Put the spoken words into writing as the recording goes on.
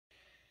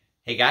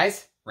Hey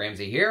guys,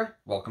 Ramsey here.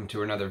 Welcome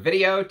to another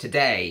video.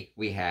 Today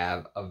we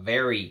have a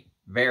very,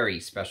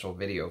 very special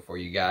video for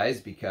you guys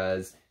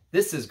because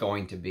this is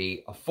going to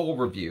be a full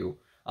review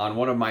on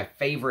one of my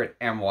favorite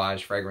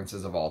Amouage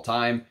fragrances of all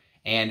time.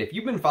 And if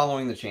you've been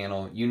following the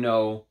channel, you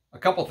know a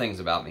couple things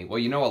about me. Well,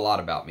 you know a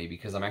lot about me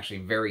because I'm actually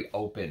very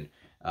open.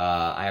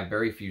 I have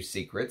very few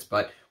secrets,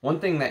 but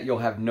one thing that you'll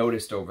have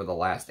noticed over the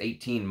last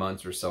 18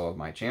 months or so of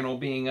my channel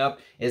being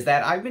up is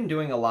that I've been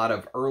doing a lot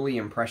of early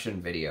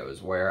impression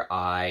videos where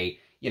I,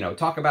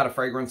 talk about a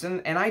fragrance,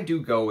 and I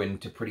do go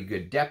into pretty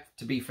good depth,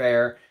 to be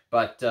fair,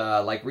 but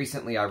like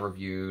recently I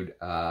reviewed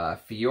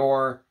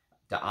Fior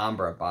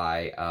d'Ambre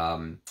by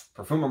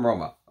Parfum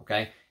Aroma,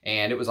 okay?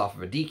 And it was off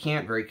of a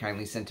decant, very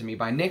kindly sent to me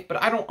by Nick,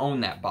 but I don't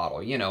own that bottle,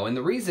 and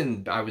the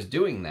reason I was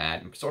doing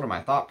that, sort of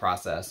my thought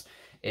process,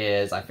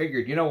 is I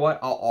figured, you know what,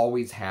 I'll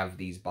always have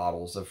these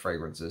bottles of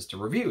fragrances to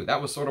review.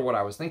 That was sort of what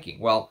I was thinking.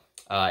 Well,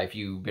 if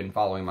you've been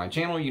following my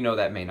channel, you know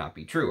that may not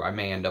be true. I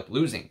may end up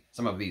losing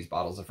some of these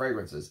bottles of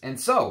fragrances. And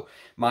so,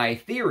 my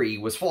theory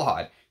was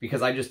flawed,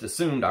 because I just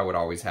assumed I would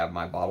always have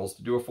my bottles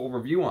to do a full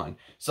review on.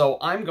 So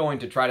I'm going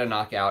to try to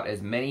knock out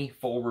as many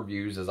full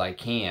reviews as I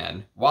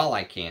can, while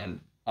I can,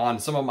 on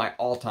some of my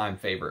all-time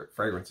favorite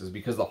fragrances,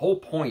 because the whole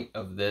point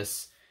of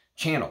this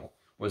channel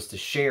was to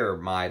share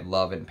my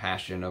love and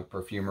passion of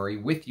perfumery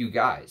with you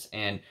guys.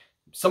 And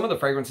some of the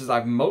fragrances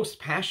I'm most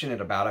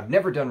passionate about, I've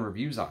never done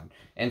reviews on.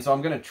 And so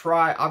I'm going to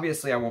try.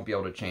 Obviously, I won't be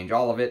able to change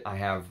all of it. I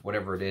have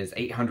whatever it is,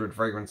 800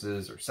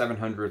 fragrances or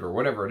 700 or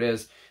whatever it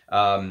is.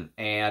 And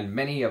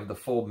many of the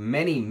full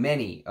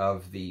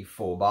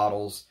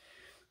bottles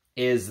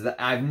is that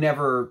I've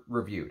never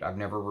reviewed. I've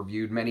never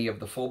reviewed many of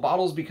the full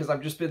bottles because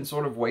I've just been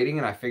sort of waiting,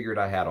 and I figured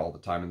I had all the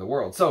time in the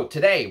world. So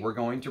today we're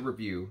going to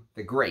review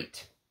the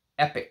great,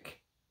 epic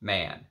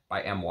Man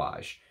by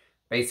Amouage.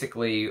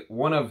 Basically,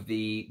 one of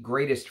the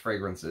greatest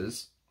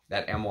fragrances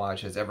that Amouage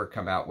has ever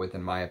come out with,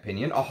 in my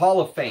opinion. A Hall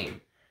of Fame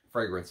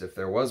fragrance, if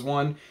there was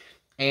one.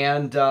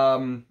 And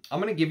I'm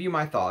going to give you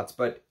my thoughts,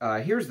 but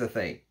here's the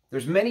thing.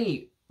 There's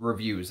many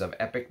reviews of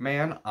Epic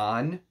Man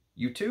on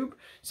YouTube.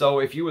 So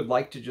if you would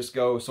like to just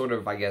go sort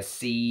of, I guess,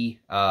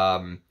 see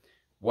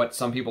what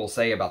some people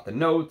say about the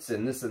notes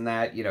and this and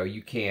that,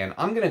 you can.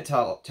 I'm going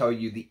to tell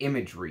you the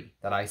imagery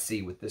that I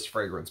see with this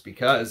fragrance,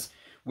 because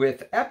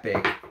with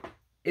Epic,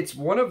 it's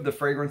one of the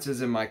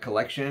fragrances in my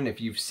collection. If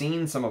you've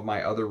seen some of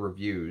my other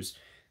reviews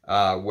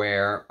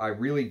where I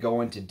really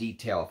go into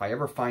detail, if I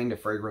ever find a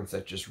fragrance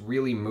that just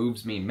really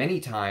moves me many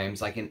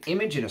times, like an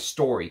image and a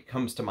story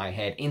comes to my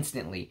head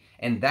instantly,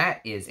 and that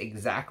is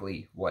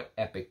exactly what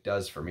Epic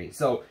does for me.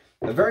 So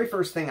the very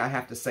first thing I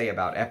have to say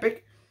about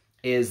Epic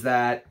is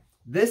that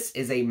this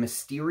is a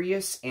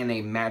mysterious and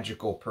a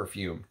magical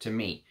perfume to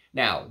me.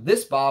 Now,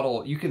 this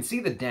bottle, you can see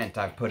the dent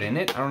I've put in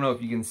it. I don't know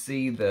if you can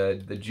see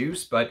the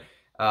juice, but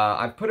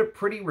I've put a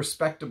pretty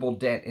respectable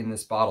dent in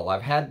this bottle.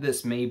 I've had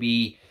this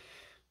maybe,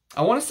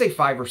 I want to say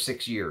 5 or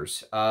 6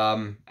 years.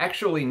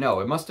 Actually,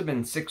 no, it must have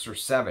been 6 or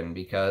 7,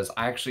 because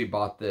I actually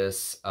bought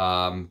this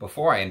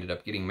before I ended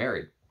up getting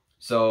married.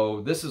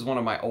 So this is one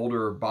of my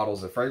older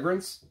bottles of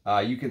fragrance.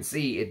 You can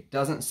see it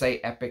doesn't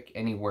say Epic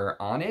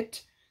anywhere on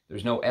it.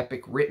 There's no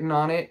Epic written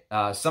on it.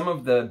 Some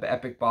of the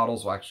Epic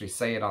bottles will actually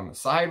say it on the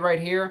side right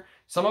here.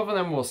 Some of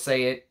them will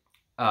say it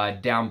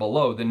down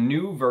below. The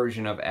new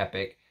version of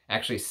Epic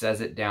actually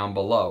says it down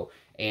below.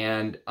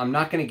 And I'm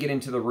not going to get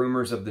into the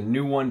rumors of the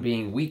new one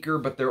being weaker,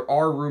 but there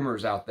are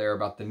rumors out there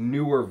about the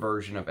newer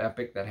version of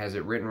Epic that has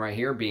it written right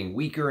here being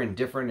weaker and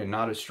different and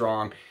not as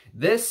strong.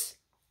 This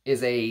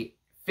is a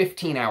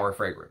 15-hour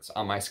fragrance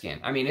on my skin.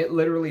 I mean, it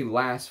literally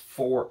lasts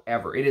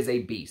forever. It is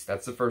a beast.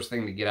 That's the first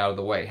thing to get out of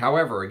the way.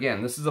 However,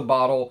 again, this is a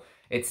bottle.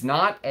 It's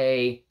not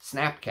a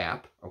snap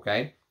cap,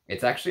 okay?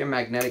 It's actually a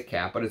magnetic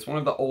cap, but it's one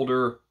of the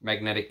older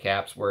magnetic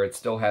caps where it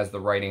still has the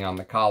writing on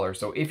the collar.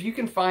 So if you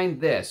can find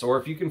this, or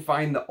if you can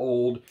find the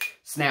old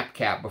snap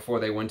cap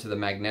before they went to the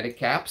magnetic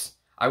caps,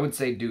 I would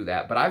say do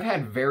that. But I've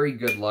had very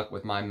good luck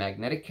with my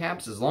magnetic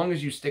caps, as long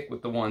as you stick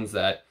with the ones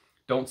that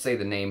don't say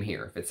the name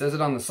here. If it says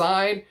it on the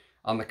side,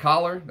 on the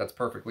collar, that's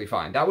perfectly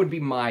fine. That would be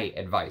my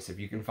advice. If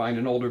you can find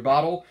an older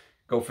bottle,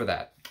 go for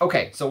that.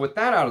 Okay, so with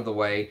that out of the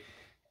way,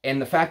 and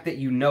the fact that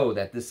you know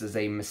that this is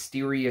a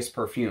mysterious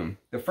perfume,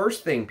 the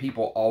first thing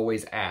people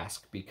always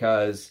ask,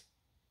 because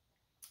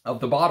of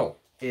the bottle,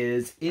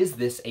 is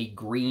this a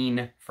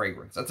green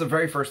fragrance? That's the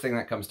very first thing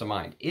that comes to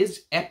mind.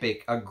 Is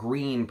Epic a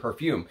green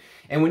perfume?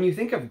 And when you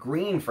think of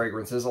green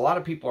fragrances, a lot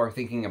of people are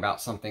thinking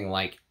about something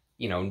like,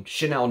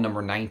 Chanel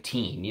number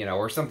 19,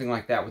 or something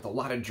like that, with a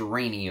lot of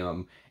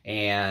geranium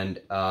and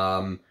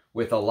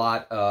with a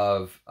lot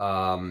of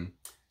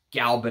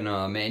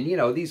galbanum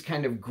and, these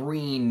kind of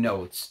green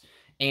notes.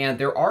 And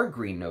there are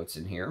green notes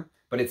in here,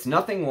 but it's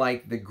nothing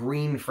like the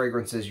green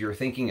fragrances you're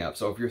thinking of.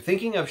 So if you're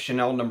thinking of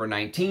Chanel number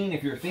 19,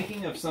 if you're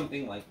thinking of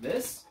something like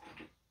this,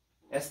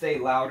 Estee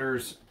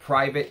Lauder's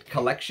Private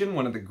Collection,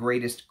 one of the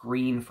greatest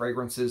green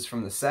fragrances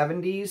from the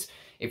 70s.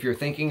 If you're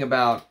thinking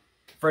about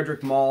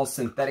Frederic Mall's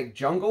Synthetic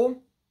Jungle,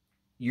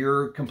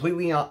 you're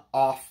completely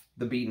off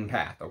the beaten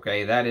path,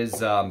 okay? That is,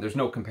 there's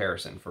no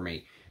comparison for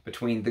me.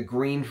 between the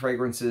green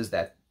fragrances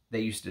that they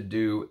used to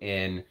do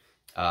in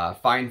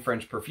fine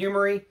French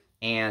perfumery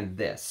and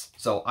this.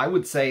 So I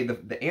would say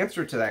the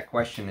answer to that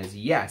question is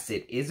yes,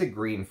 it is a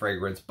green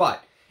fragrance,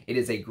 but it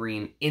is a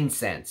green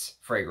incense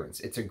fragrance.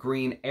 It's a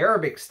green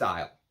Arabic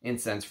style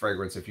incense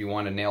fragrance if you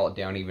want to nail it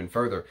down even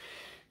further.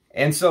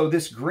 And so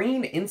this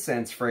green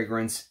incense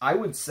fragrance, I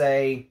would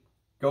say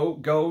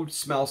go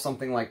smell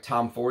something like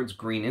Tom Ford's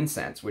green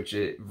incense, which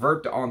is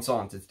Vert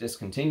d'Encens. It's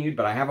discontinued,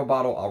 but I have a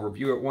bottle. I'll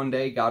review it one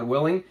day, God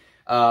willing.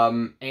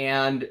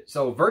 And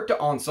so Vert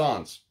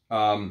d'Encens,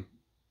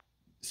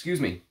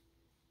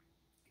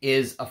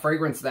 is a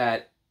fragrance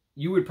that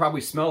you would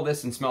probably smell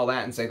this and smell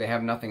that and say they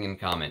have nothing in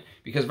common.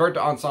 Because Vert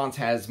d'Encens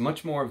has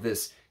much more of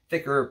this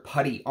thicker,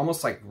 putty,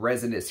 almost like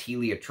resinous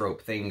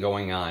heliotrope thing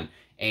going on.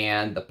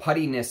 And the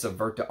puttiness of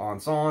Vert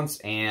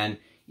d'Encens and,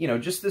 you know,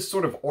 just this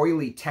sort of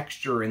oily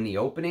texture in the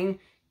opening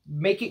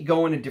make it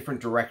go in a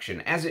different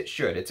direction, as it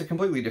should. It's a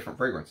completely different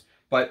fragrance.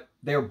 But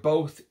they're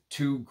both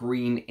two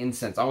green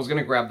incense. I was going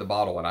to grab the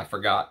bottle and I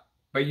forgot.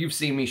 But you've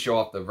seen me show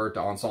off the Vert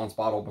d'Encens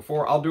bottle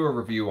before. I'll do a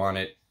review on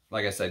it,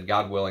 like I said,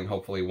 God willing,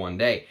 hopefully one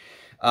day.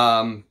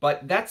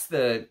 But that's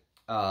the,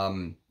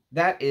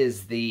 that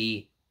is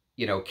the,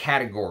 you know,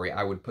 category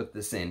I would put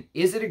this in.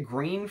 Is it a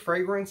green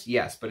fragrance?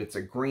 Yes, but it's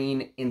a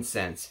green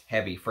incense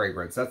heavy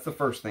fragrance. That's the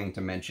first thing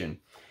to mention.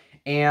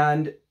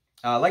 And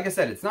like I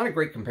said, it's not a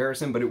great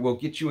comparison, but it will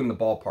get you in the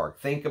ballpark.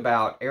 Think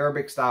about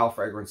Arabic style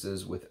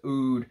fragrances with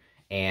oud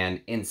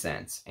and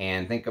incense,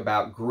 and think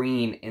about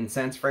green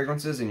incense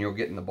fragrances and you'll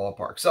get in the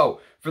ballpark. So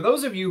for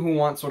those of you who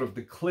want sort of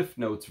the Cliff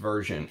Notes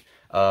version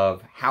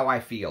of how I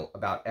feel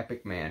about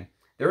Epic Man,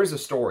 there is a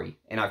story,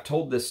 and I've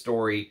told this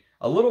story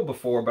a little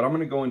before, but I'm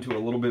going to go into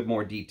a little bit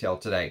more detail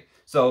today.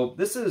 So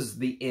this is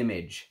the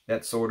image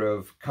that sort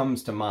of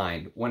comes to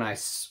mind when I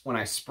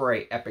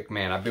spray Epic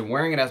Man. I've been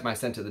wearing it as my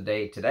scent of the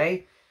day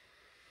today.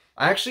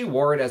 I actually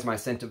wore it as my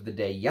scent of the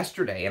day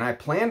yesterday, and I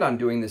planned on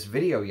doing this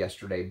video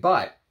yesterday,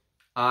 but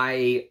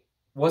I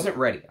wasn't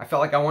ready. I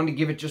felt like I wanted to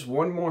give it just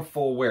one more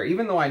full wear.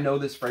 Even though I know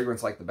this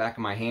fragrance like the back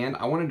of my hand,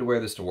 I wanted to wear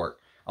this to work.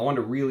 I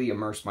wanted to really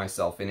immerse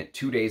myself in it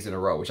 2 days in a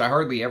row, which I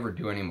hardly ever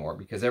do anymore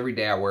because every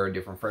day I wear a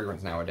different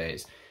fragrance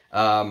nowadays.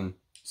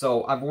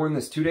 So I've worn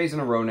this 2 days in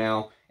a row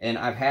now, and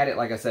I've had it,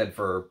 like I said,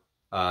 for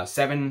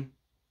 7,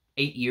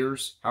 8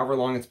 years, however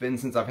long it's been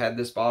since I've had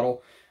this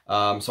bottle.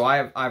 So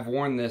I've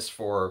worn this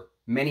for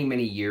many,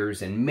 many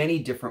years in many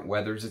different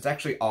weathers. It's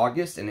actually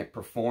August, and it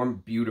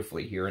performed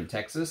beautifully here in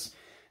Texas.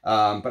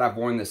 But I've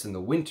worn this in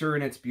the winter,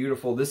 and it's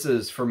beautiful. This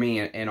is, for me,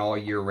 an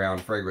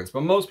all-year-round fragrance.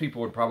 But most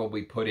people would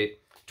probably put it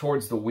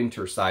towards the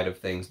winter side of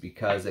things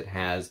because it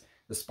has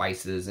the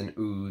spices and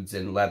ouds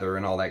and leather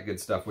and all that good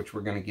stuff, which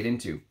we're going to get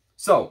into.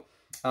 So,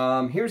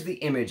 here's the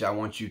image I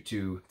want you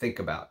to think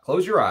about.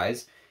 Close your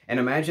eyes and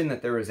imagine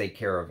that there is a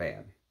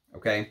caravan,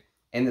 okay?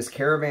 And this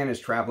caravan is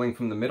traveling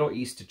from the Middle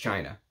East to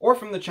China, or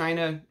from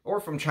China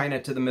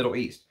to the Middle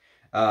East.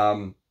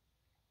 And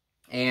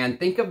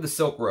think of the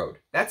Silk Road.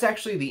 That's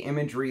actually the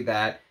imagery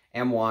that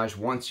Amouage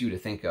wants you to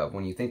think of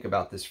when you think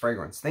about this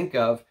fragrance. Think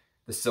of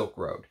the Silk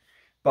Road.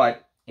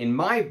 But in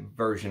my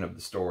version of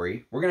the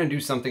story, we're going to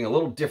do something a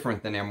little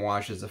different than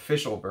Amouage's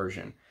official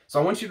version. So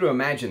I want you to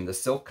imagine the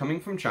silk coming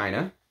from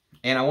China,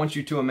 and I want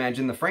you to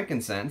imagine the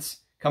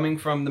frankincense coming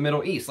from the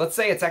Middle East. Let's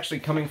say it's actually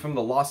coming from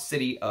the lost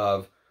city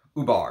of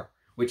Ubar,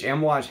 which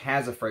Amouage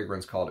has a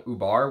fragrance called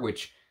Ubar,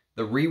 which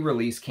the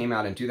re-release came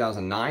out in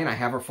 2009. I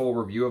have a full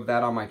review of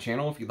that on my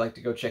channel if you'd like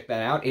to go check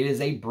that out. It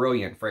is a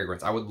brilliant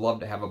fragrance. I would love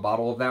to have a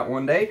bottle of that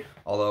one day,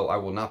 although I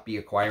will not be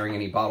acquiring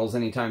any bottles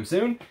anytime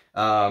soon.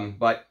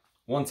 But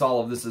once all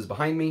of this is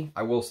behind me,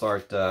 I will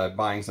start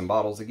buying some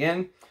bottles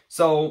again.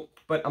 So,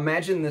 but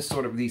imagine this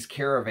sort of these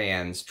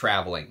caravans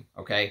traveling,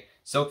 okay?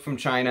 Silk from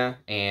China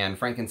and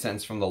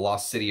frankincense from the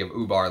lost city of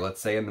Ubar,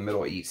 let's say in the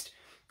Middle East.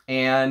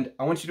 And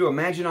I want you to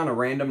imagine on a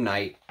random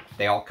night,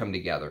 they all come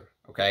together,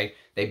 okay?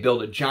 They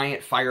build a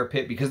giant fire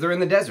pit because they're in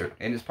the desert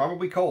and it's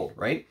probably cold,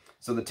 right?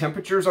 So the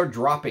temperatures are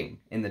dropping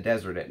in the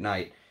desert at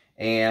night.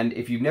 And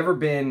if you've never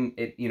been,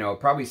 it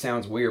probably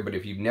sounds weird, but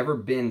if you've never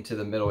been to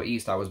the Middle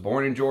East, I was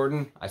born in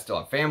Jordan. I still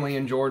have family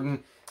in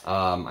Jordan.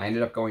 I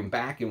ended up going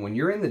back, and when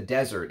you're in the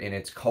desert and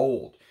it's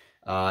cold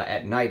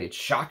at night, it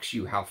shocks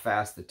you how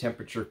fast the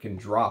temperature can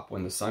drop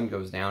when the sun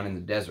goes down in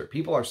the desert.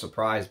 People are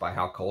surprised by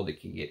how cold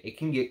it can get. It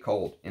can get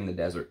cold in the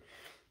desert.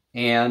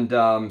 And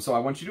so I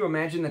want you to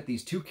imagine that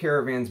these two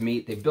caravans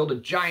meet. They build a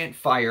giant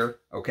fire,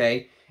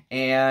 okay?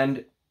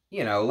 And,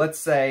 let's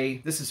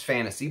say, this is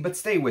fantasy, but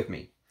stay with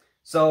me.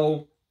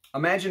 So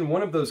imagine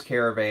one of those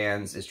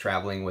caravans is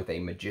traveling with a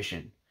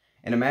magician.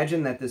 And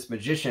imagine that this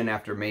magician,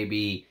 after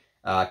maybe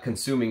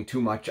consuming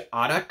too much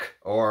arak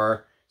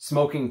or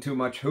smoking too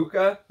much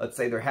hookah, let's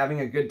say they're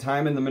having a good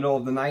time in the middle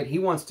of the night, he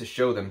wants to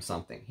show them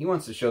something. He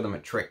wants to show them a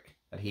trick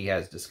that he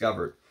has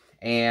discovered.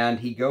 And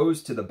he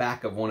goes to the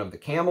back of one of the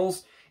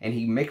camels and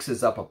he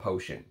mixes up a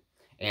potion.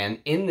 And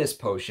in this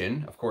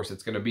potion, of course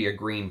it's going to be a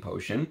green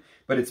potion,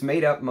 but it's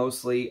made up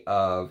mostly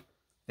of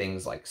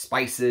things like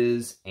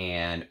spices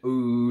and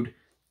oud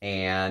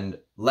and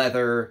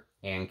leather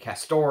and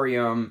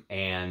castoreum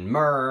and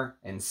myrrh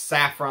and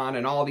saffron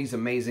and all these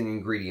amazing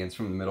ingredients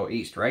from the Middle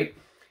East, right?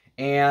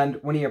 And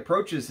when he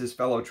approaches his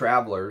fellow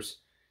travelers,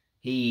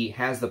 he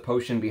has the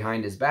potion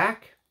behind his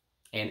back,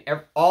 and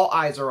all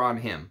eyes are on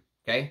him,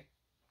 okay?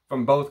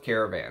 From both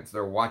caravans.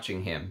 They're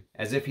watching him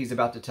as if he's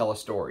about to tell a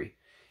story.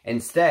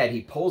 Instead,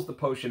 he pulls the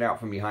potion out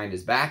from behind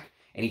his back,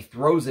 and he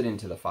throws it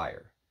into the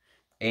fire.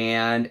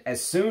 And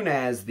as soon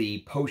as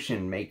the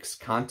potion makes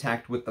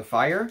contact with the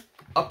fire,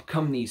 up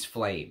come these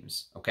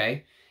flames,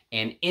 okay?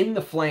 And in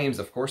the flames,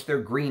 of course,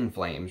 they're green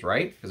flames,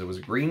 right? Because it was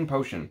a green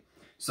potion.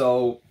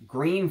 So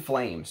green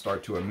flames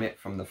start to emit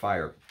from the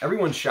fire.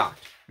 Everyone's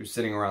shocked who's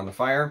sitting around the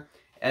fire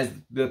as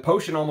the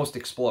potion almost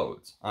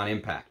explodes on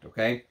impact,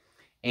 okay?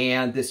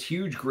 And this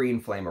huge green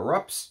flame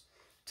erupts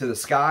to the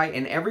sky,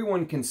 and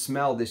everyone can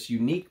smell this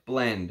unique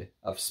blend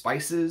of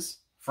spices,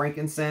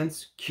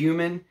 frankincense,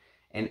 cumin,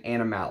 and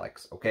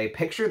animalics, okay?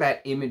 Picture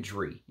that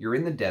imagery. You're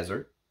in the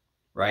desert,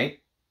 right?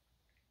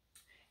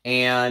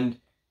 And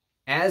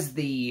as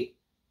the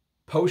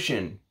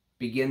potion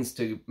begins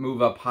to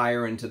move up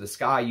higher into the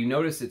sky, you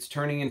notice it's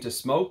turning into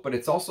smoke, but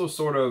it's also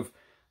sort of,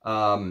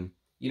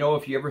 you know,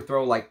 if you ever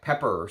throw like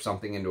pepper or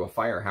something into a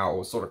fire, how it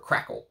will sort of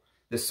crackle.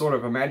 This sort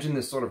of, imagine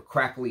this sort of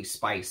crackly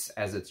spice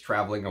as it's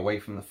traveling away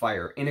from the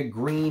fire in a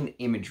green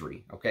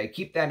imagery, okay?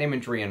 Keep that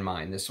imagery in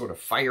mind, this sort of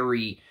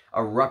fiery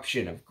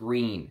eruption of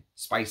green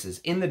spices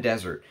in the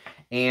desert.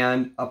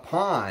 And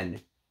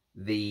upon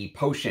the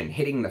potion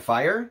hitting the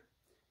fire,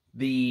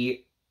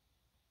 the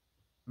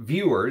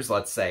viewers,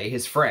 let's say,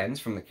 his friends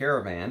from the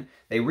caravan,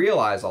 they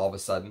realize all of a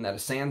sudden that a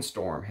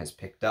sandstorm has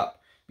picked up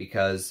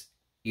because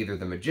either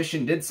the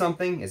magician did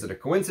something, is it a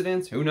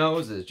coincidence, who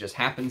knows, is it just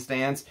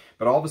happenstance,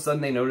 but all of a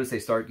sudden they notice they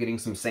start getting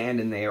some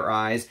sand in their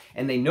eyes,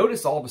 and they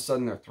notice all of a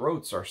sudden their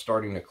throats are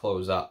starting to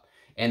close up,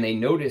 and they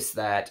notice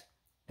that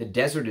the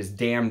desert is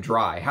damn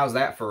dry. How's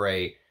that for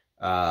a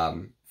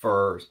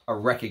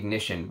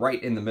recognition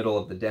right in the middle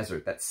of the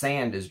desert, that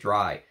sand is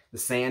dry. The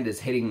sand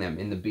is hitting them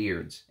in the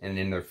beards and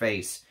in their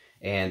face,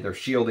 and they're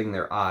shielding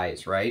their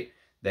eyes, right?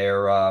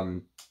 They're,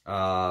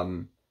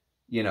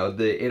 you know,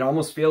 it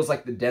almost feels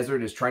like the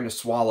desert is trying to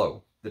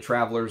swallow the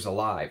travelers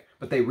alive.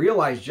 But they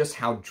realize just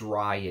how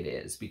dry it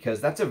is, because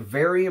that's a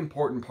very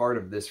important part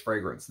of this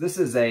fragrance. This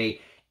is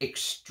a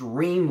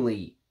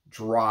extremely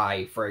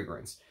dry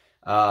fragrance.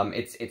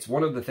 It's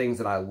one of the things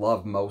that I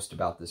love most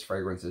about this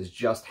fragrance is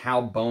just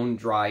how bone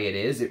dry it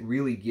is. It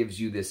really gives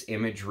you this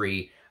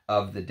imagery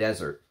of the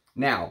desert.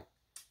 Now,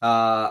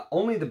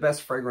 only the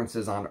best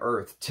fragrances on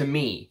earth, to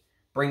me,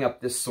 bring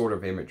up this sort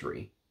of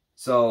imagery.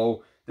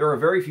 So there are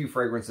very few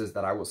fragrances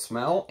that I will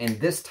smell, and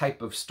this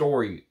type of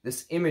story,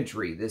 this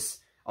imagery, this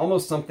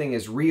almost something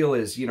as real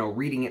as, you know,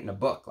 reading it in a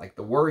book. Like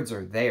the words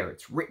are there.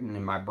 It's written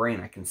in my brain.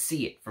 I can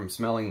see it from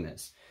smelling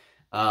this.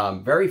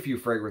 Very few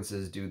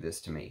fragrances do this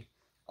to me.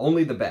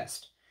 Only the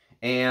best.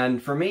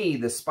 And for me,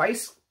 the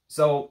spice,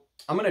 so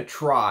I'm going to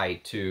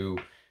try to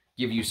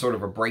give you sort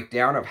of a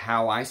breakdown of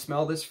how I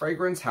smell this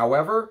fragrance.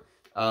 However,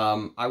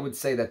 I would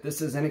say that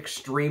this is an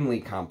extremely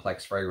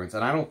complex fragrance,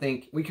 and I don't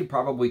think we could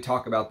probably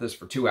talk about this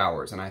for 2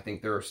 hours, and I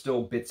think there are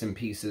still bits and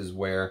pieces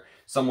where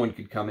someone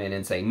could come in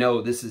and say,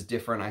 no, this is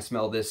different, I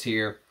smell this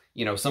here.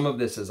 You know, some of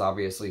this is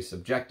obviously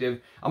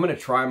subjective. I'm going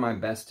to try my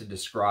best to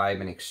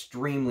describe an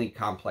extremely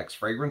complex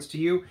fragrance to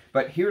you,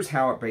 but here's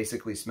how it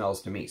basically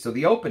smells to me. So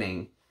the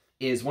opening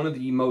is one of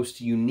the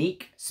most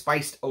unique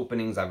spiced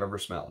openings I've ever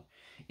smelled.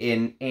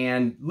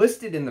 And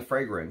listed in the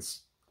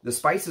fragrance, the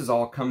spices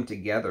all come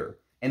together,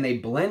 and they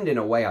blend in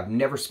a way I've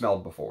never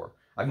smelled before.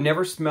 I've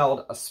never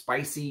smelled a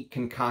spicy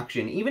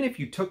concoction. Even if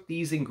you took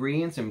these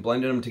ingredients and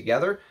blended them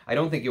together, I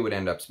don't think it would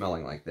end up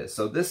smelling like this.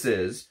 So this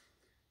is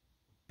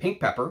pink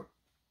pepper,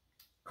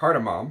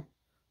 cardamom,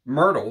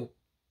 myrtle,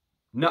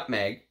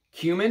 nutmeg,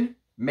 cumin,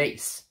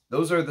 mace.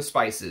 Those are the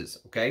spices,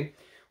 okay?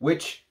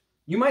 Which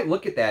you might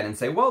look at that and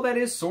say, well, that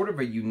is sort of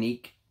a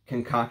unique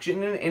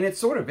concoction, and it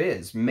sort of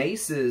is.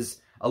 Mace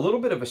is a little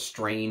bit of a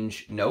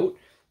strange note.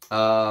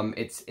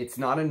 It's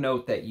not a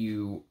note that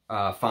you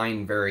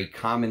find very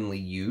commonly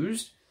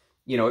used.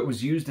 You know, it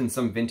was used in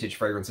some vintage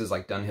fragrances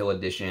like Dunhill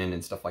Edition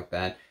and stuff like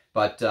that.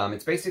 But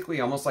it's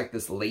basically almost like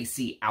this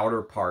lacy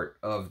outer part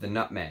of the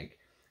nutmeg.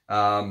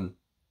 And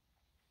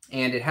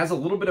it has a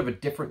little bit of a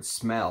different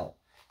smell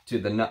to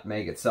the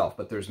nutmeg itself.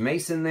 But there's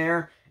mace in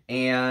there,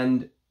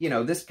 and, you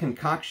know, this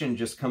concoction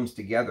just comes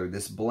together.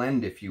 This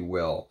blend, if you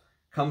will,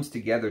 comes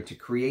together to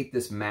create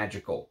this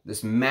magical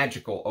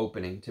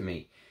opening to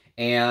me.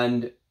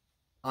 And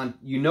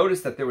you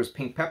notice that there was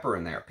pink pepper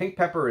in there. Pink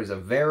pepper is a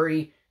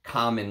very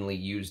commonly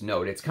used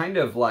note. It's kind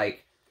of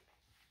like,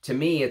 to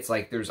me, it's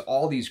like there's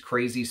all these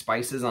crazy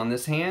spices on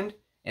this hand,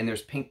 and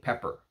there's pink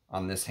pepper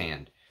on this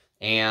hand.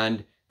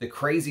 And the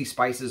crazy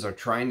spices are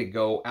trying to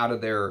go out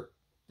of their,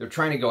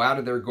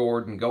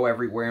 gourd and go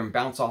everywhere and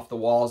bounce off the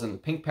walls, and the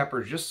pink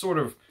pepper is just sort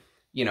of,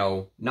 you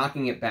know,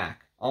 knocking it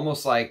back.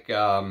 Almost like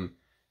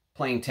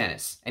playing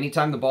tennis.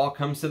 Anytime the ball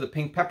comes to the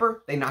pink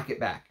pepper, they knock it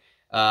back.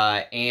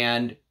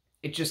 And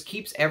it just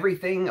keeps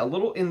everything a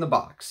little in the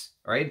box,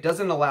 right? It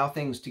doesn't allow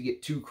things to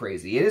get too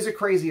crazy. It is a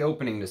crazy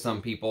opening to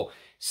some people.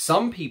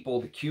 Some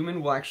people, the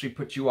cumin will actually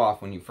put you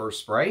off when you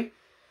first spray.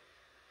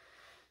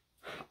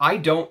 I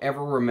don't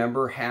ever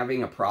remember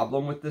having a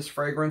problem with this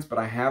fragrance, but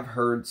I have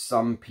heard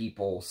some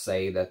people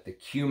say that the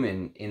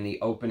cumin in the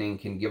opening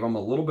can give them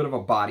a little bit of a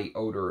body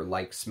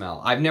odor-like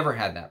smell. I've never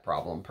had that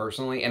problem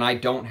personally, and I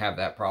don't have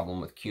that problem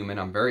with cumin.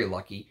 I'm very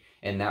lucky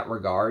in that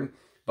regard.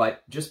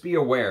 But just be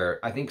aware,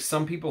 I think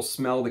some people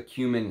smell the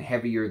cumin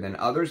heavier than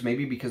others,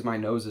 maybe because my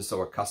nose is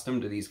so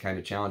accustomed to these kind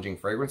of challenging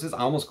fragrances. I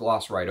almost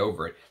gloss right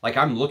over it. Like,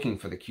 I'm looking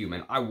for the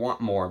cumin. I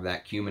want more of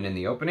that cumin in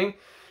the opening.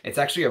 It's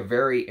actually a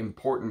very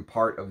important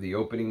part of the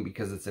opening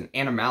because it's an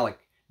animalic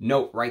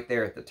note right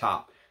there at the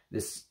top.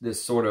 This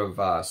sort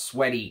of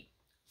sweaty,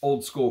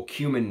 old school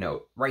cumin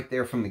note right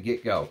there from the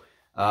get-go.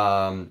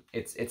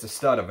 It's a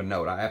stud of a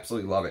note. I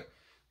absolutely love it.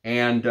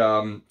 And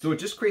so it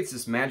just creates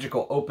this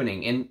magical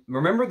opening. And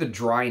remember the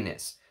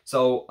dryness.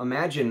 So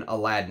imagine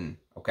Aladdin,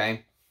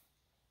 okay?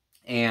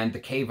 And the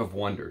Cave of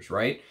Wonders,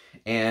 right?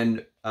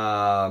 And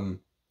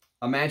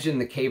imagine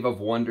the Cave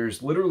of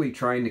Wonders literally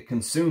trying to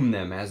consume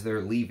them as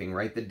they're leaving,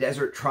 right? The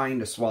desert trying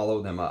to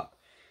swallow them up.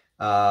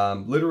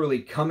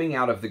 Literally coming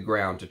out of the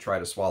ground to try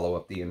to swallow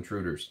up the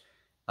intruders.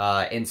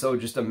 And so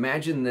just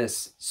imagine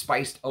this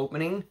spiced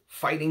opening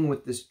fighting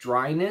with this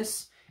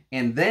dryness.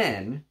 And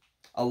then,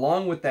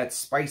 along with that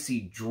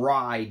spicy,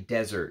 dry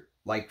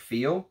desert-like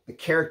feel, the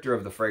character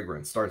of the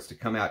fragrance starts to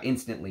come out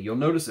instantly. You'll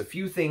notice a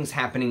few things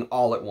happening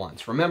all at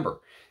once. Remember,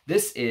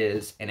 this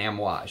is an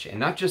Amouage, and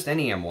not just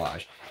any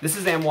Amouage. This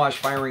is Amouage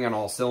firing on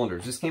all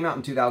cylinders. This came out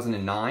in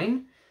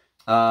 2009,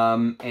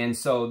 and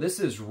so this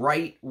is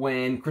right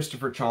when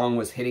Christopher Chong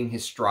was hitting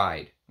his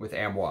stride with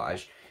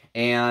Amouage.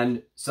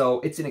 And so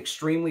it's an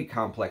extremely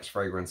complex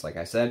fragrance, like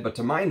I said, but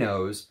to my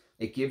nose,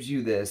 it gives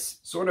you this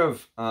sort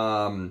of...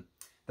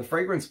 the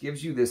fragrance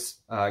gives you this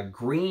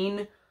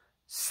green,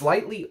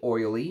 slightly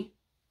oily,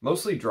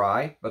 mostly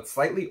dry, but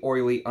slightly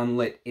oily,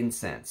 unlit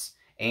incense.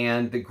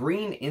 And the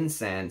green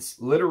incense,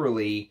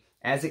 literally,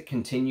 as it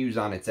continues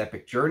on its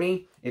epic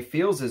journey, it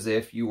feels as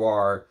if you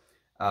are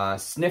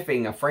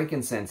sniffing a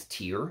frankincense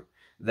tear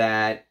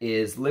that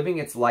is living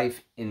its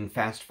life in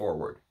fast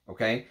forward,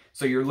 okay?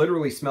 So you're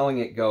literally smelling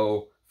it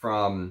go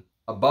from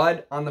a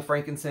bud on the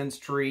frankincense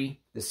tree,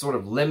 this sort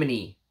of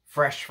lemony,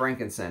 fresh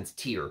frankincense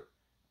tear,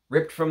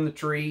 ripped from the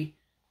tree,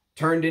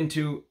 turned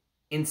into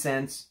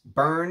incense,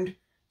 burned,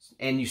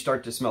 and you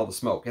start to smell the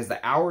smoke. As the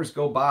hours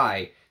go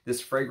by,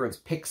 this fragrance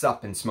picks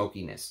up in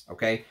smokiness,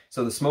 okay?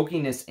 So the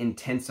smokiness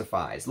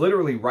intensifies,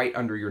 literally right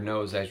under your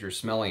nose as you're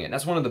smelling it.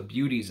 That's one of the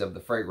beauties of the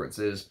fragrance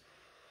is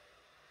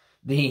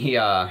the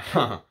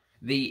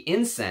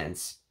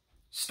incense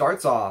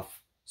starts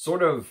off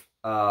sort of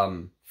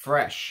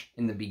fresh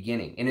in the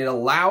beginning, and it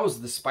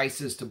allows the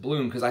spices to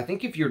bloom, because I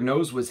think if your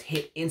nose was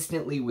hit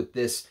instantly with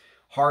this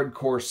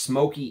hardcore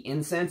smoky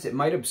incense, it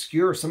might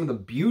obscure some of the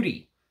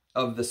beauty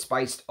of the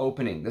spiced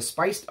opening. The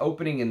spiced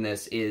opening in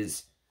this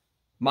is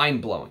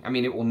mind-blowing. I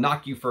mean, it will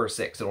knock you for a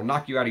six. It'll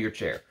knock you out of your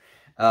chair.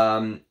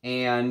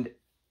 And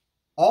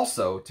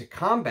also, to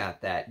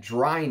combat that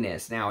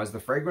dryness, now, as the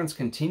fragrance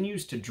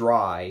continues to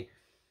dry,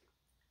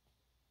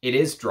 it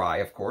is dry,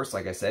 of course,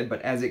 like I said,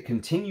 but as it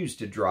continues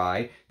to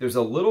dry, there's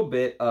a little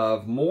bit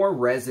of more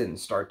resin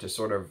start to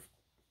sort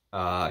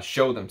of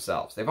show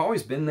themselves. They've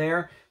always been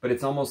there, but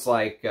it's almost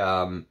like,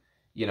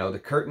 you know, the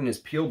curtain is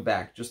peeled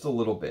back just a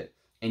little bit.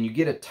 And you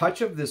get a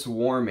touch of this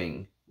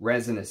warming,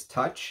 resinous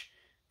touch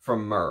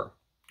from myrrh,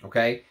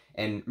 okay?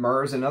 And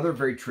myrrh is another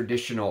very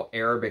traditional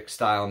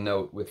Arabic-style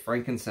note with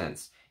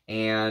frankincense.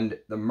 And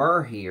the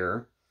myrrh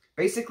here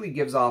basically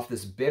gives off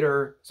this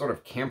bitter, sort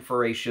of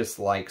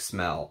camphoraceous-like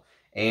smell.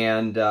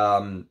 And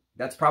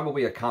that's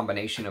probably a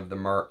combination of the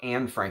myrrh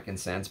and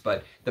frankincense,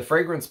 but the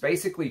fragrance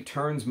basically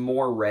turns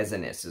more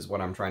resinous, is what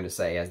I'm trying to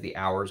say, as the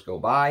hours go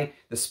by.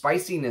 The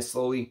spiciness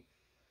slowly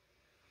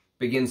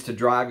begins to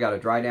dry. I've got a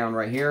dry down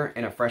right here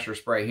and a fresher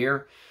spray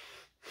here.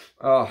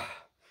 Oh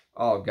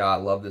God, I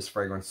love this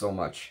fragrance so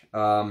much.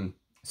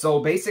 So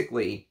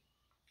basically,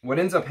 what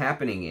ends up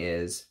happening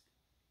is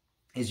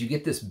you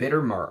get this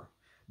bitter myrrh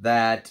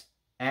that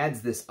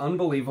adds this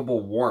unbelievable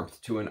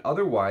warmth to an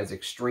otherwise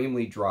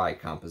extremely dry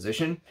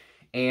composition.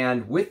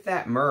 And with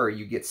that myrrh,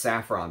 you get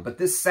saffron. But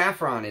this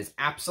saffron is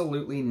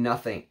absolutely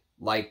nothing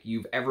like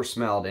you've ever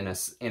smelled in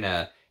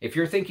a if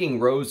you're thinking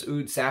rose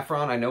oud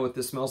saffron, I know what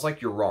this smells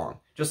like, you're wrong.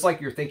 Just like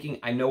you're thinking,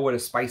 I know what a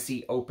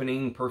spicy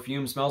opening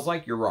perfume smells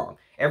like, you're wrong.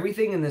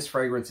 Everything in this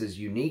fragrance is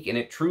unique, and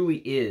it truly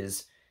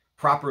is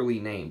properly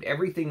named.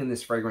 Everything in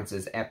this fragrance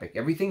is epic.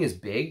 Everything is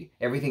big,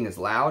 everything is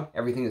loud,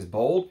 everything is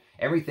bold,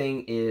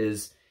 everything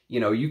is... You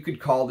know, you could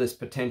call this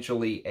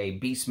potentially a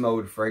beast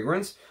mode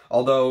fragrance,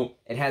 although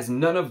it has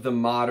none of the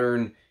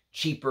modern,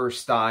 cheaper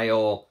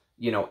style,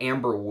 you know,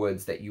 amber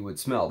woods that you would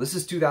smell. This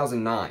is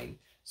 2009.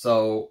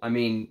 So, I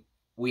mean,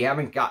 we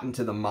haven't gotten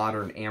to the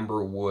modern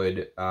amber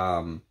wood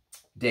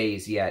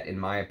days yet, in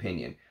my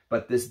opinion.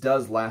 But this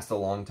does last a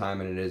long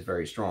time, and it is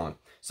very strong.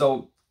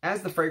 So,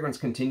 as the fragrance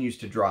continues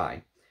to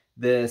dry,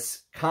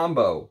 this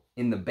combo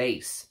in the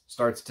base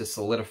starts to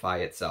solidify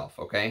itself,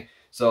 okay?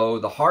 So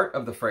the heart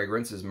of the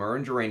fragrance is myrrh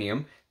and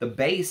geranium. The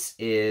base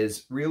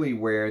is really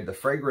where the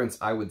fragrance,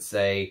 I would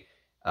say,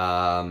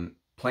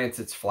 plants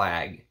its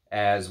flag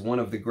as one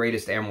of the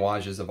greatest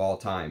amouages of all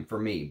time for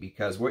me,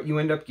 because what you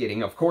end up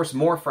getting, of course,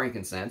 more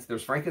frankincense.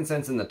 There's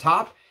frankincense in the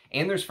top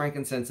and there's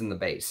frankincense in the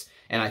base.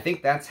 And I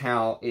think that's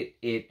how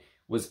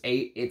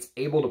it's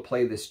able to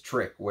play this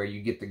trick where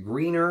you get the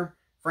greener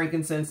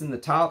frankincense in the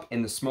top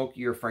and the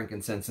smokier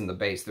frankincense in the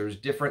base. There's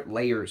different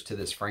layers to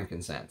this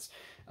frankincense.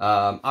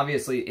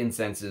 Obviously,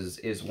 incense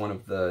is one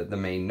of the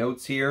main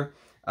notes here.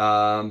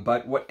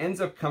 But what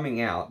ends up coming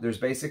out, there's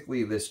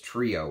basically this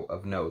trio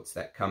of notes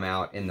that come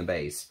out in the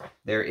base.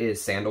 There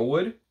is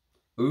sandalwood,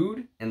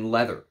 oud, and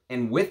leather.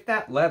 And with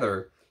that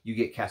leather, you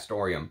get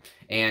castoreum.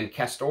 And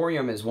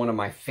castoreum is one of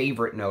my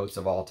favorite notes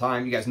of all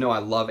time. You guys know I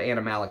love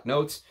animalic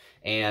notes.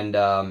 And,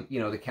 you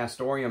know, the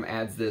castoreum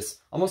adds this,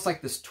 almost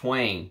like this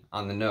twang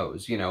on the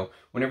nose. You know,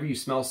 whenever you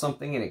smell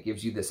something and it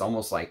gives you this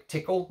almost like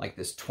tickle, like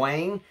this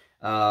twang.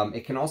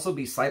 It can also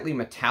be slightly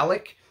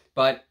metallic,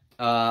 but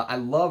I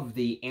love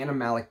the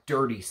animalic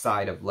dirty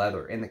side of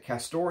leather, and the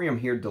castoreum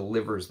here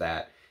delivers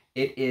that.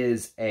 It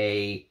is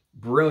a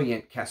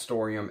brilliant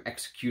castoreum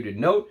executed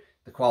note.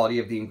 The quality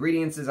of the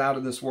ingredients is out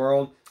of this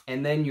world,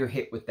 and then you're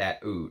hit with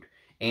that oud.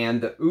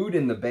 And the oud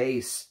in the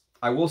base,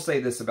 I will say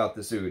this about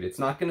this oud. It's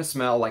not going to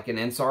smell like an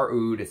Ensar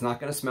oud. It's not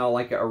going to smell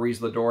like a Aris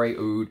Ladore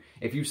oud.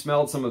 If you've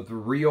smelled some of the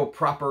real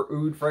proper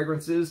oud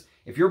fragrances,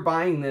 if you're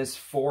buying this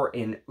for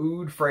an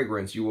oud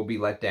fragrance, you will be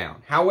let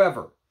down.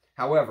 However,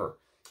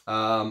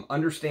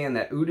 understand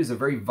that oud is a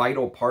very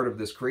vital part of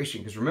this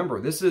creation, because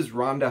remember, this is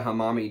Rhonda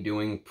Hammami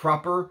doing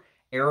proper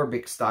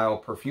Arabic-style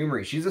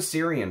perfumery. She's a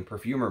Syrian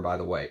perfumer, by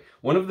the way.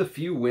 One of the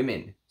few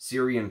women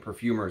Syrian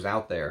perfumers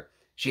out there.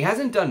 She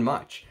hasn't done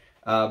much,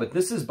 but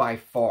this is by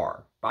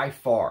far,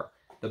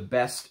 the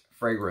best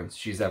fragrance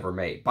she's ever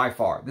made. By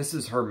far. This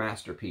is her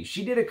masterpiece.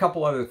 She did a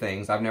couple other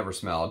things I've never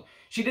smelled.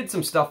 She did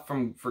some stuff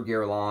for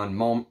Guerlain,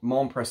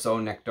 Mon Presso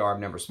Nectar I've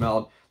never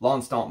smelled,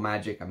 L'Instant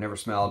Magic I've never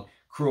smelled,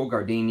 Cruel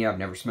Gardenia I've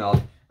never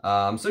smelled.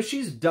 So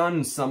she's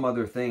done some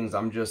other things.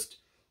 I'm just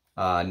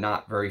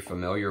not very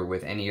familiar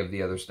with any of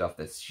the other stuff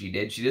that she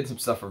did. She did some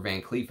stuff for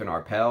Van Cleef and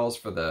Arpels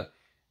for the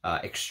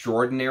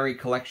Extraordinary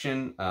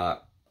collection,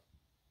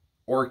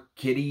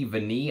 Orchidée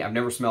Vanille. I've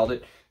never smelled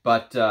it,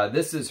 but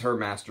this is her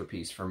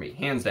masterpiece for me,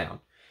 hands down.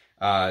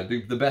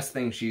 The best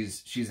thing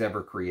she's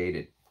ever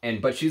created.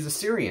 But she's a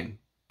Syrian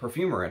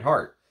perfumer at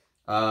heart.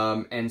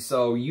 And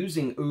so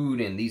using oud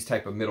in these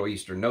type of Middle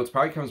Eastern notes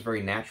probably comes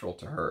very natural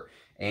to her.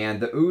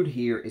 And the oud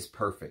here is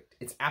perfect.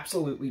 It's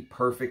absolutely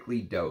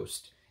perfectly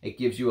dosed. It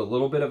gives you a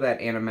little bit of that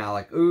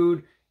animalic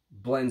oud,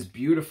 blends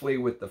beautifully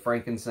with the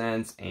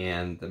frankincense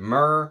and the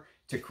myrrh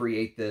to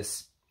create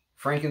this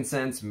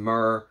frankincense,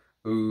 myrrh,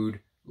 oud,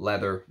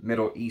 leather,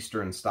 Middle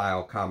Eastern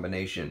style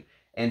combination.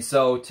 And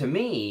so to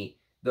me,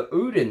 the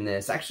oud in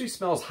this actually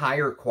smells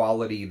higher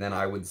quality than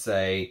I would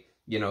say,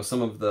 you know,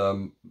 some of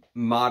the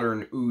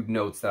modern oud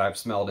notes that I've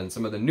smelled in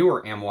some of the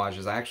newer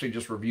Amouages. I actually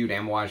just reviewed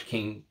Amouage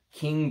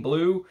King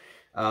Blue.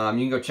 You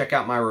can go check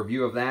out my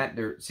review of that.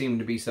 There seem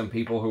to be some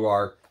people who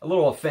are a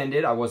little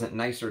offended I wasn't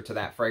nicer to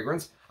that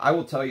fragrance. I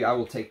will tell you, I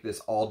will take this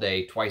all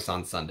day, twice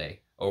on Sunday,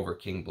 over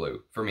King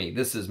Blue. For me,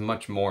 this is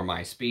much more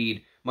my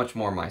speed, much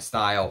more my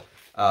style.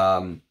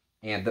 And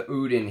the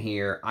oud in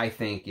here, I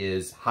think,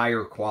 is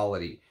higher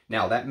quality.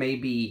 Now, that may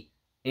be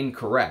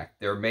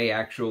incorrect. There may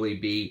actually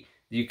be,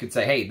 you could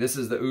say, hey, this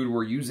is the oud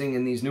we're using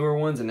in these newer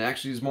ones, and it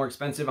actually is more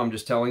expensive. I'm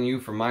just telling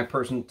you, from my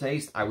personal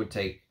taste, I would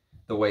take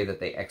the way that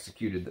they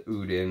executed the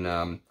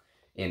oud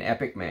in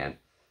Epic Man.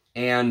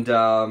 And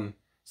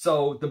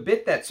so the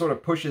bit that sort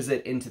of pushes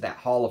it into that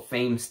Hall of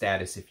Fame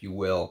status, if you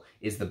will,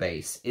 is the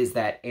base, is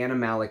that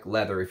animalic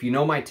leather. If you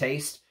know my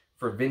taste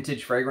for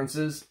vintage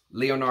fragrances,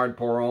 Leonard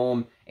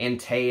Pourhomme,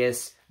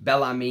 Antaeus,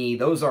 Bel Ami,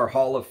 those are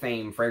Hall of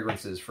Fame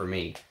fragrances for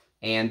me.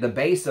 And the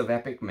base of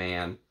Epic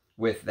Man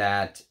with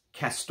that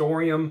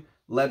castoreum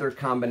leather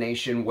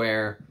combination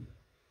where,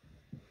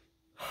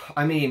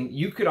 I mean,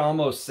 you could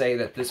almost say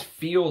that this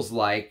feels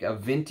like a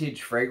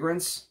vintage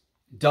fragrance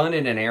done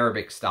in an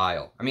Arabic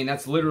style. I mean,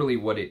 that's literally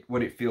what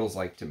it feels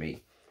like to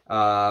me.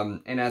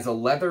 And as a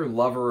leather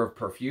lover of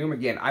perfume,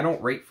 again, I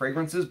don't rate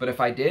fragrances, but if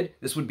I did,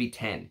 this would be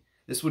 10.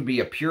 This would be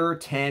a pure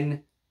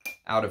 10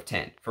 out of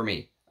 10 for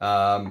me.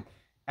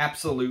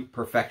 Absolute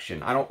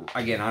perfection. I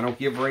don't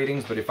give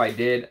ratings, but if I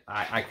did,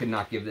 I could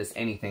not give this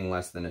anything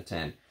less than a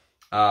 10.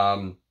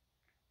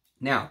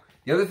 Now,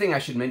 the other thing I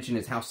should mention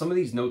is how some of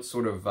these notes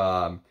sort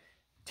of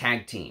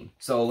tag team.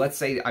 So let's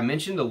say I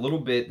mentioned a little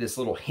bit, this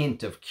little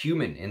hint of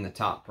cumin in the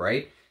top,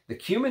 right? The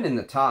cumin in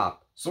the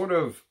top sort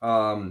of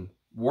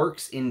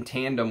works in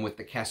tandem with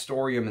the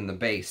castoreum in the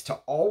base to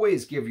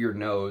always give your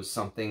nose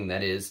something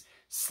that is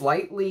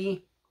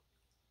slightly,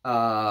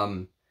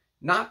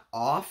 not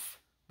off,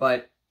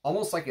 but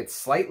almost like it's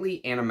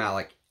slightly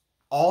animalic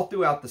all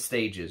throughout the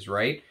stages,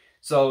 right?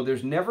 So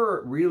there's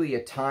never really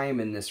a time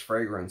in this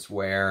fragrance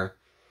where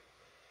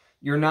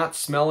you're not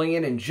smelling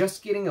it and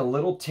just getting a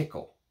little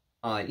tickle.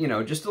 you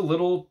know, just a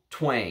little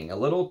twang, a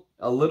little,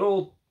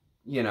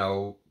 you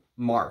know,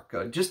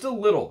 mark, just a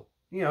little,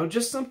 you know,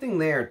 just something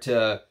there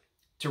to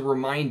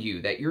remind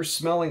you that you're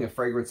smelling a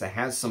fragrance that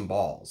has some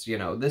balls. You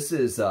know, this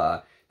is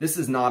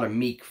not a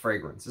meek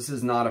fragrance. This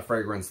is not a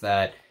fragrance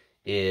that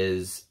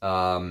is,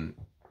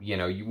 you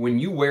know, when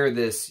you wear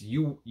this,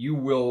 you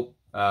will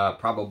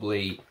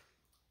probably,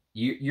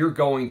 you're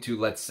going to,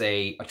 let's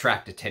say,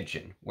 attract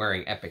attention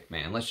wearing Epic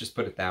Man. Let's just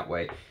put it that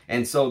way.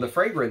 And so the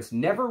fragrance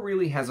never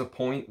really has a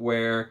point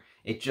where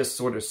it just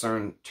sort of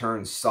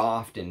turns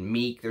soft and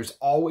meek. There's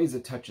always a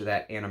touch of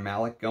that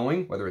animalic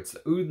going, whether it's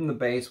the oud in the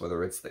base,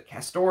 whether it's the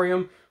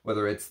castoreum,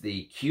 whether it's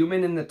the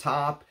cumin in the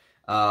top.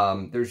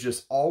 There's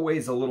just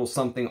always a little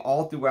something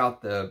all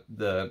throughout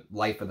the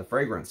life of the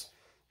fragrance.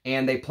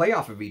 And they play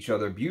off of each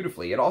other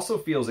beautifully. It also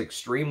feels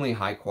extremely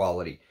high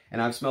quality. And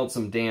I've smelled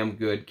some damn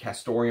good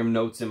castoreum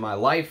notes in my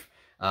life.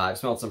 I've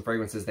smelled some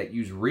fragrances that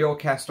use real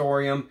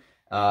castoreum.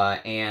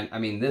 And I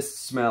mean, this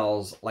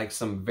smells like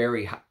some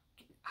very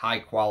high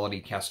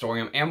quality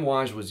castoreum.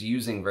 Amouage was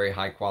using very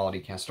high quality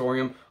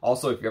castoreum.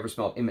 Also, if you ever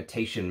smelled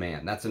Imitation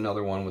Man, that's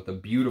another one with a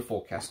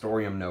beautiful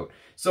castoreum note.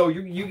 So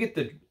you get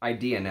the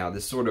idea now,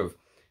 this sort of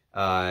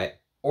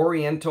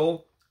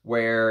oriental,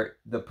 where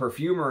the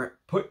perfumer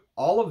put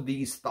all of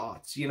these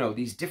thoughts, you know,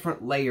 these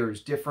different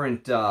layers,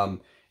 different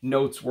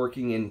notes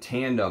working in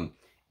tandem.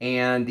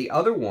 And the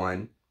other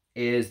one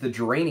is the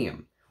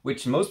geranium,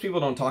 which most people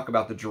don't talk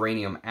about the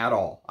geranium at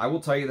all. I will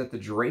tell you that the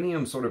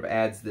geranium sort of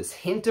adds this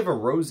hint of a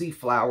rosy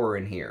flower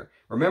in here.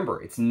 Remember,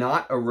 it's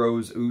not a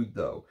rose oud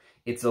though.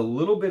 It's a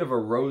little bit of a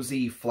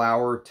rosy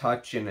flower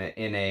touch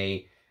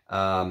the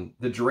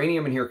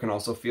geranium in here can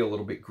also feel a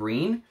little bit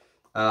green,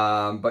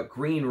 but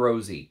green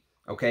rosy.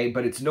 Okay,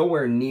 but it's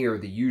nowhere near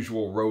the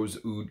usual rose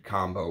oud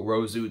combo,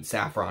 rose oud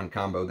saffron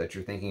combo that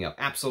you're thinking of.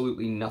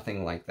 Absolutely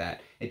nothing like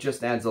that. It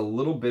just adds a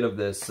little bit of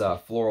this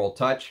floral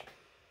touch.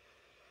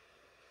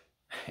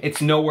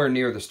 It's nowhere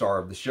near the star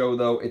of the show,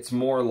 though. It's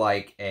more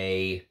like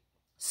a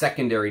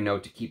secondary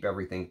note to keep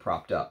everything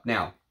propped up.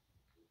 Now,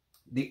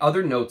 the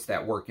other notes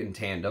that work in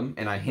tandem,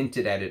 and I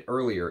hinted at it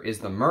earlier, is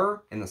the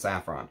myrrh and the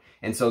saffron.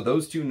 And so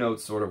those two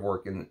notes sort of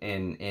work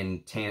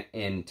in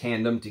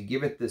tandem to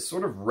give it this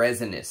sort of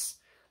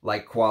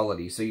resinous-like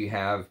quality. So you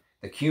have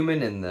the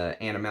cumin and the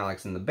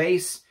animalics in the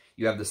base,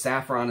 you have the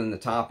saffron in the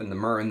top and the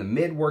myrrh in the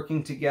mid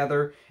working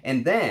together,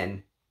 and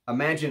then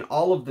imagine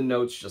all of the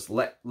notes just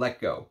let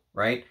go,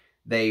 right?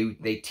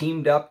 They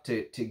teamed up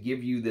to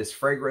give you this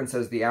fragrance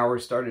as the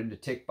hours started to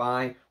tick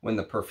by. When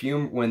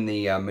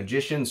the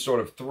magician sort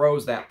of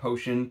throws that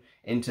potion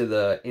into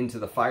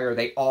the fire,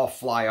 they all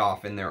fly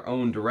off in their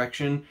own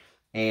direction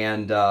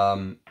and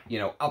you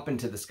know, up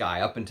into the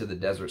sky, up into the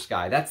desert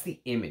sky. That's the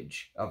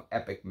image of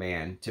Epic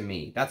Man to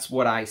me. That's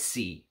what I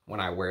see when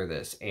I wear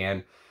this,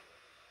 and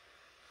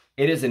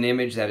it is an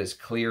image that is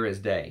clear as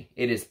day.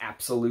 It is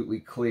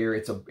absolutely clear.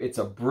 It's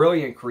a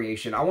brilliant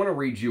creation. I want to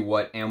read you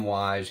what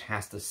Amouage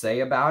has to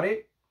say about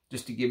it,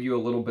 just to give you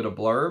a little bit of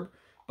blurb.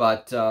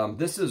 But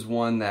this is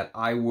one that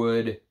I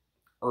would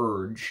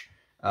urge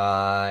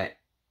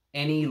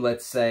any,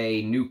 let's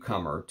say,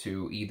 newcomer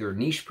to either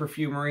niche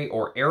perfumery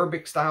or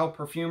Arabic-style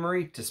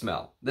perfumery to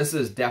smell. This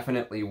is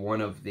definitely one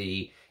of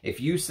the... If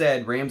you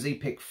said, Ramsey,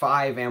 pick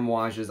 5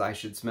 Amouages I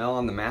should smell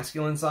on the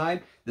masculine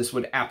side, this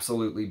would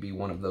absolutely be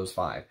one of those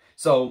 5.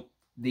 So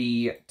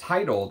the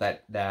title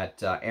that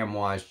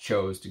Amouage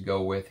chose to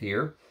go with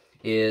here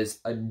is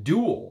A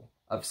Duel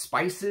of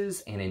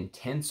Spices and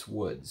Intense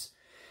Woods.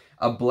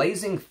 A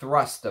blazing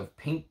thrust of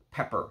pink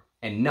pepper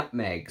and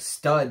nutmeg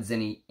studs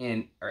in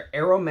an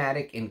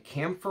aromatic and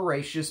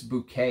camphoraceous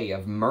bouquet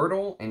of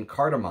myrtle and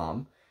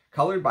cardamom,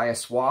 colored by a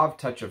suave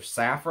touch of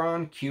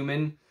saffron,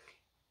 cumin,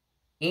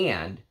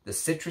 and the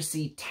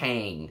citrusy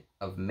tang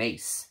of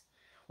mace,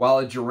 while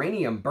a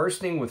geranium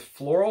bursting with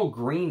floral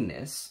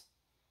greenness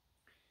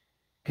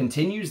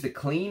continues the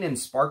clean and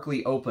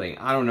sparkly opening.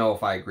 I don't know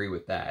if I agree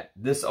with that.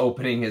 This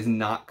opening is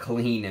not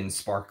clean and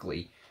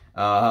sparkly.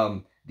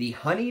 The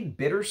honeyed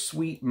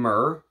bittersweet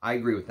myrrh, I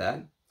agree with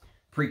that,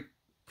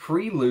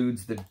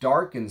 preludes the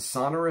dark and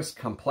sonorous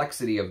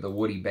complexity of the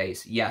woody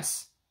base.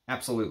 Yes,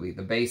 absolutely.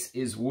 The base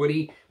is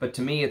woody, but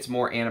to me it's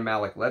more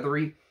animalic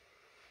leathery.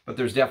 But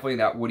there's definitely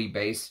that woody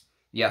base.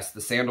 Yes,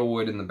 the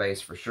sandalwood in the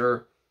base for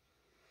sure.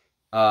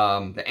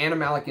 The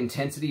animalic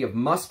intensity of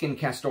musk and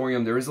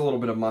castoreum, there is a little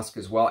bit of musk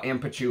as well,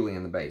 and patchouli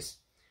in the base,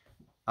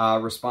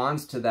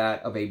 responds to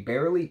that of a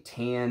barely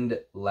tanned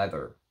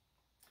leather.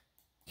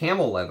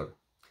 Camel leather.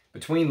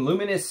 Between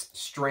luminous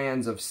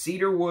strands of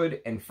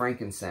cedarwood and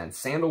frankincense,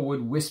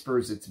 sandalwood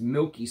whispers its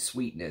milky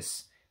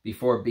sweetness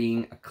before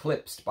being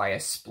eclipsed by a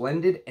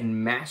splendid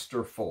and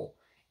masterful,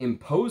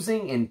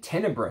 imposing and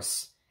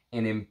tenebrous,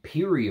 and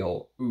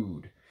imperial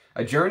oud.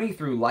 A journey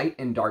through light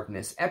and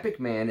darkness, Epic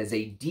Man is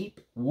a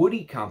deep,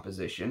 woody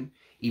composition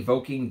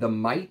evoking the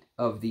might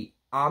of the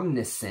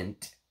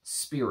omniscient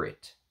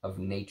spirit of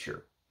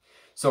nature.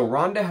 So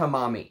Rhonda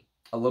Hamami,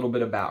 a little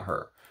bit about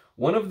her.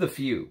 One of the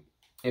few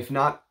If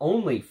not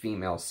only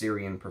female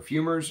Syrian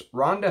perfumers,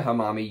 Rhonda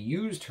Hammami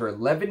used her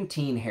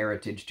Levantine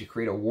heritage to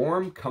create a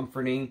warm,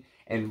 comforting,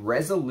 and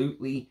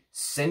resolutely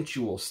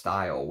sensual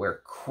style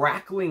where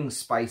crackling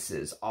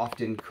spices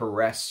often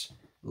caress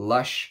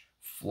lush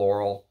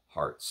floral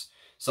hearts.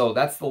 So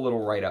that's the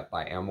little write-up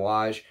by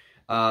Amouage.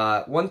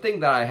 One thing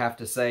that I have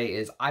to say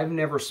is I've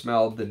never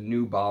smelled the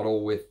new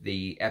bottle with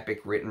the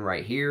Epic written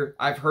right here.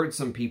 I've heard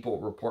some people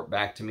report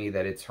back to me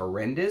that it's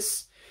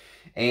horrendous.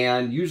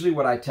 And usually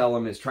what I tell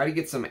them is try to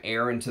get some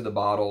air into the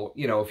bottle.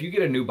 You know, if you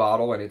get a new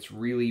bottle and it's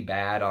really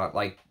bad,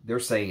 like they're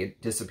saying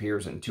it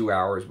disappears in 2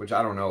 hours, which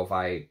I don't know if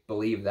I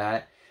believe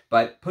that,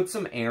 but put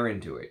some air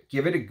into it.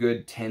 Give it a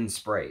good 10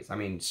 sprays. I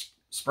mean,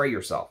 spray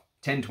yourself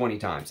 10, 20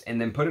 times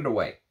and then put it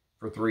away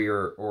for 3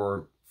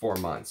 or 4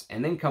 months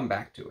and then come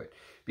back to it.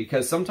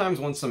 Because sometimes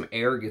when some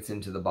air gets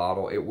into the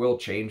bottle, it will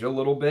change a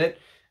little bit.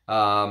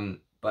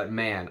 But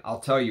man, I'll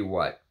tell you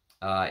what.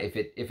 If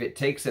it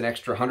takes an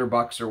extra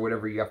 $100 or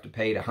whatever you have to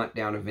pay to hunt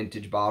down a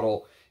vintage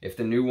bottle, if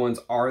the new ones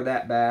are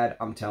that bad,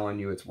 I'm telling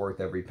you it's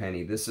worth every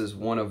penny. This is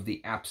one of the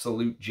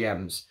absolute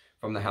gems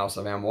from the House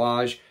of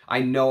Amouage. I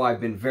know I've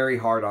been very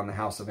hard on the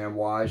House of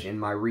Amouage in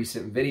my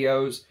recent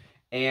videos,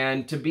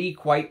 and to be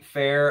quite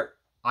fair,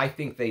 I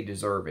think they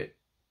deserve it.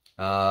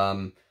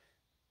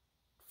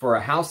 For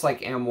a house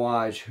like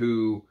Amouage,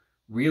 who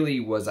really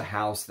was a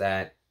house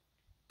that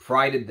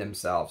prided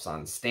themselves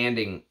on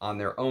standing on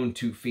their own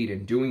 2 feet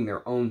and doing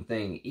their own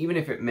thing, even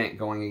if it meant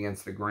going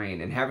against the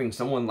grain, and having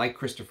someone like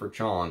Christopher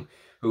Chong,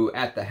 who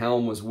at the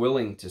helm was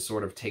willing to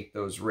sort of take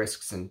those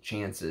risks and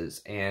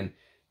chances and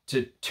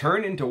to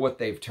turn into what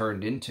they've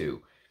turned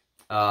into.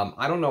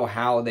 I don't know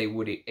how they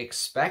would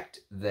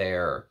expect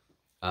their,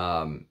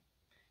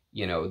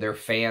 you know, their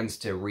fans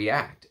to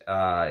react.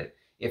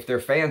 If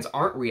their fans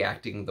aren't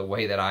reacting the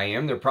way that I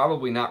am, they're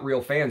probably not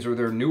real fans, or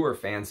they're newer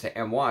fans to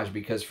Amouage.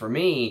 Because for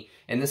me,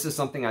 and this is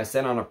something I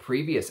said on a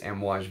previous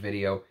Amouage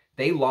video,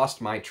 they lost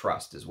my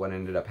trust is what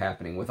ended up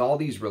happening. With all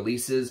these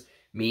releases,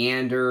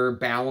 Meander,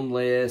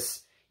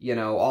 Boundless, you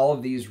know, all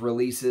of these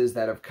releases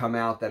that have come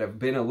out that have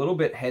been a little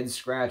bit head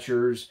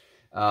scratchers,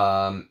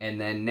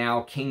 and then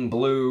now King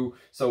Blue.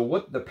 So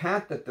what the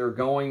path that they're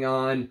going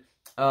on,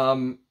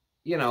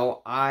 you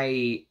know,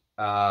 I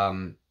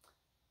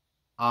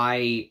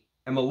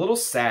am a little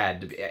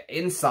sad.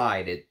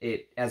 Inside,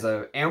 it as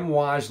a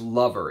Amouage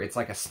lover, it's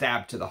like a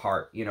stab to the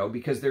heart, you know,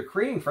 because they're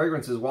creating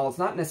fragrances. While it's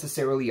not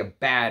necessarily a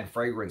bad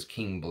fragrance,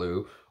 King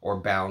Blue or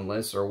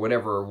Boundless or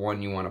whatever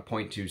one you want to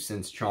point to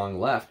since Chong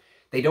left,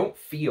 they don't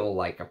feel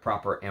like a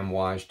proper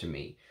Amouage to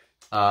me.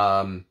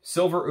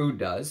 Silver Oud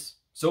does.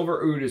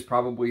 Silver Oud is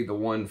probably the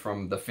one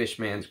from the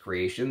Fishman's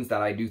Creations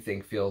that I do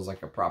think feels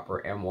like a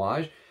proper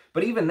Amouage.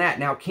 But even that,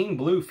 now King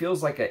Blue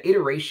feels like an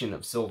iteration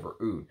of Silver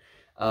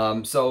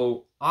Oud.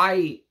 So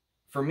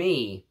for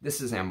me, this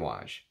is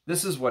Amouage.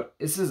 This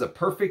is a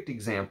perfect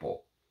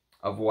example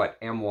of what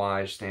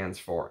Amouage stands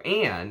for.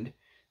 And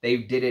they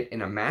did it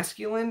in a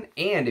masculine,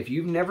 and if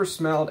you've never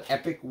smelled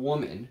Epic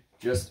Woman,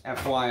 just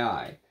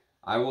FYI,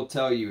 I will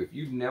tell you, if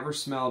you've never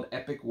smelled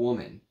Epic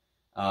Woman,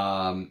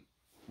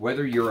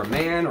 whether you're a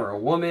man or a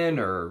woman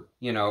or,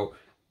 you know,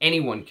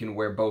 anyone can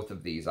wear both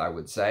of these, I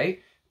would say.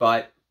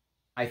 But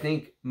I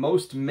think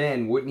most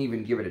men wouldn't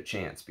even give it a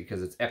chance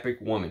because it's Epic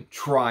Woman.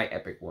 Try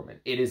Epic Woman.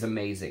 It is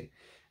amazing.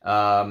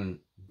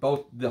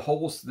 Both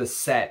the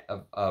set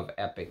of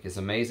Epic is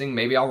amazing.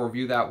 Maybe I'll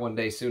review that one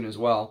day soon as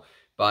well.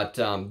 But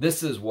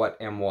this is what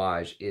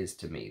Amouage is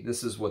to me.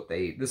 This is what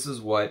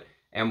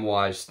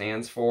Amouage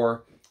stands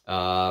for.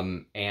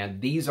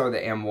 And these are the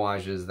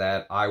Amouages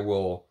that I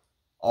will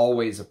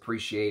always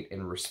appreciate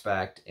and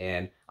respect.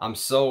 And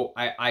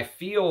I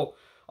feel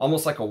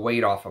almost like a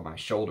weight off of my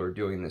shoulder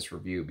doing this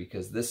review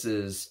because this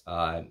is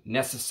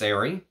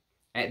necessary.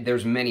 And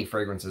there's many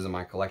fragrances in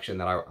my collection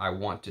that I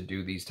want to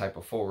do these type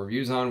of full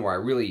reviews on, where I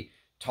really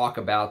talk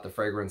about the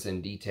fragrance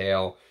in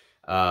detail.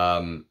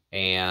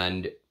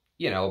 And,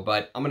 you know,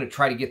 but I'm going to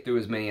try to get through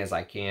as many as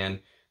I can.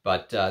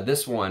 But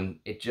this one,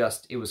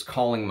 it was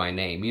calling my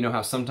name. You know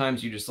how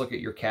sometimes you just look at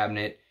your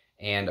cabinet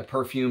and a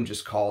perfume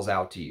just calls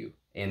out to you.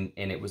 And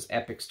it was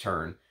Epic's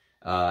turn.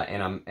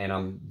 And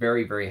I'm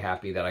very, very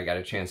happy that I got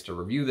a chance to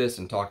review this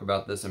and talk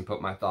about this and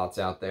put my thoughts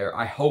out there.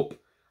 I hope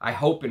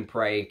and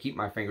pray and keep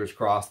my fingers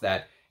crossed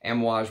that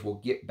Amouage will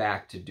get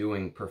back to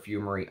doing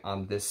perfumery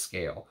on this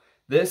scale.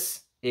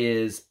 This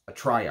is a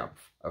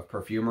triumph of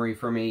perfumery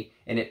for me,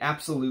 and it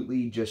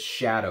absolutely just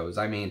shadows.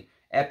 I mean,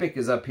 Epic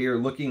is up here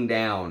looking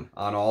down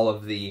on all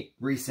of the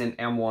recent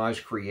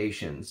Amouage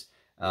creations.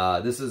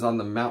 This is on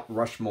the Mount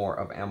Rushmore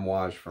of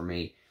Amouage for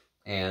me.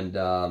 And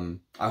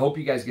I hope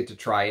you guys get to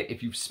try it.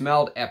 If you've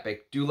smelled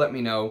Epic, do let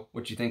me know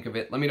what you think of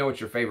it. Let me know what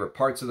your favorite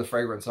parts of the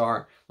fragrance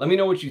are. Let me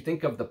know what you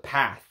think of the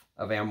path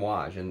of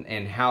Amouage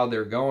and how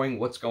they're going,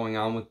 what's going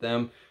on with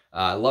them.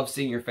 I love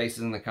seeing your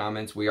faces in the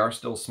comments. We are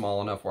still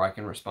small enough where I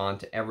can respond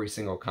to every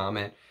single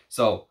comment.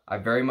 So I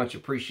very much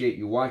appreciate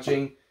you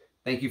watching.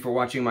 Thank you for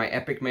watching my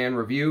Epic Man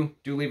review.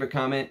 Do leave a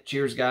comment.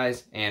 Cheers,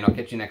 guys, and I'll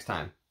catch you next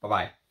time.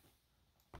 Bye-bye.